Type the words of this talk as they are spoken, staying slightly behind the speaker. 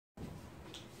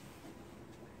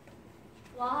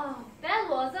Wow, that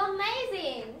was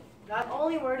amazing! Not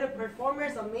only were the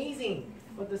performers amazing,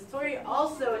 but the story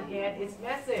also had its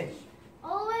message.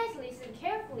 Always listen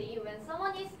carefully when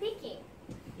someone is speaking.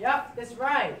 Yup, that's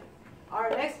right. Our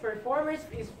next performers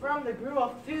is from the group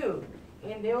of two,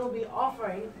 and they will be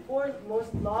offering 4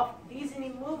 most loved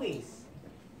Disney movies.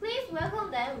 Please welcome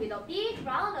them with a big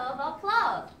round of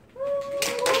applause.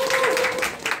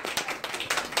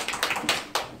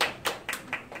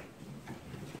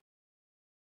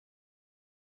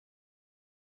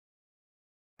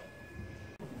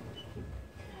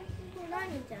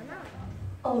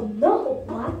 Oh no,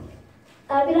 what?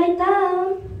 I'll be right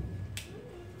down.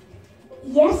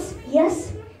 Yes,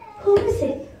 yes. Who is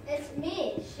it? It's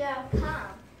me, Shere Khan.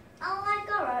 I'd like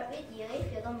a ride with you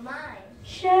if you don't mind.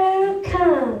 Shere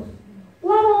Khan.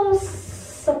 What a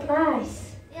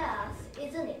surprise. Yes,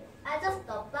 isn't it? I just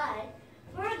stopped by.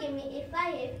 Forgive me if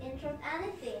I have interrupted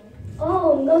anything.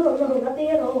 Oh, no, nothing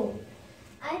at all.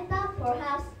 I thought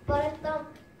perhaps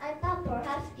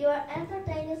you were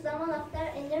entertaining someone up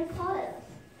there in your coils.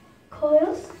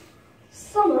 Coils?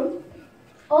 Someone?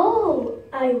 Oh,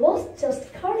 I was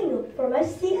just curling up for my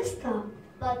siesta.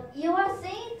 But you were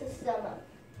saying to someone.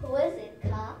 Who is it,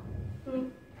 Ka?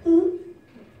 Who?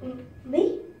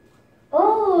 Me?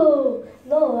 Oh,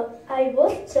 no, I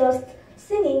was just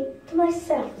singing to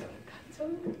myself.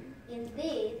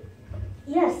 Indeed.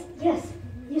 Yes,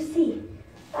 you see,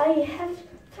 I have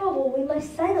trouble with my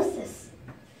sinuses.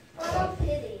 What a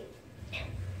pity.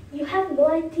 You have no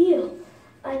idea.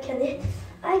 I can eat,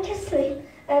 I can sleep,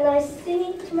 and I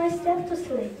sing to myself to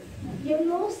sleep. You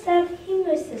know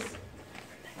self-hypnosis.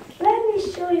 Let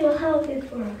me show you how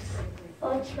it works.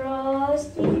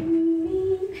 Trust in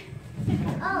me.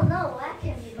 Oh no, I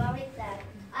can be worried that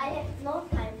I have no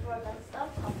time for that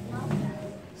sort of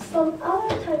nonsense. Some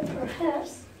other time,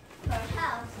 perhaps.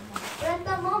 Perhaps, but at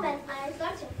the moment I am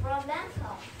searching for a man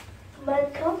cub.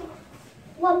 Man cub?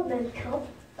 What man cub?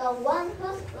 The one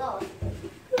who's lost.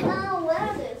 Now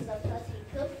where do you suppose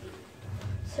he could be?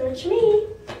 Search me.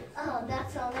 Oh,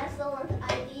 that's an excellent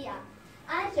idea.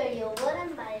 I'm sure you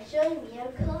wouldn't mind showing me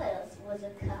your colors with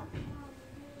a cup.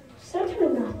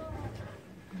 Certainly not.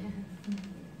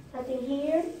 Nothing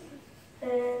here,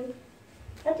 and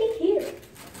nothing here.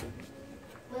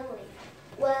 Really?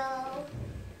 Well,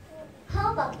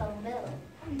 how about the middle?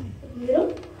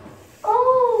 Middle?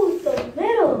 Oh, the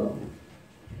middle.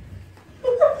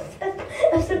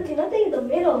 Absolutely nothing in the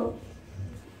middle.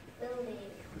 Really?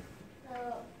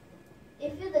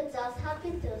 If you just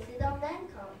happen to see the man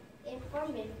come,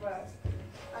 inform me first.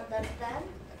 Understand?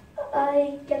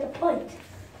 I get the point.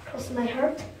 Cross my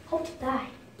heart, hope to die.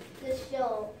 To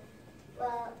show.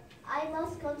 Well, I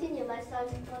must continue my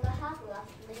search for the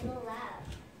half-lost little lad.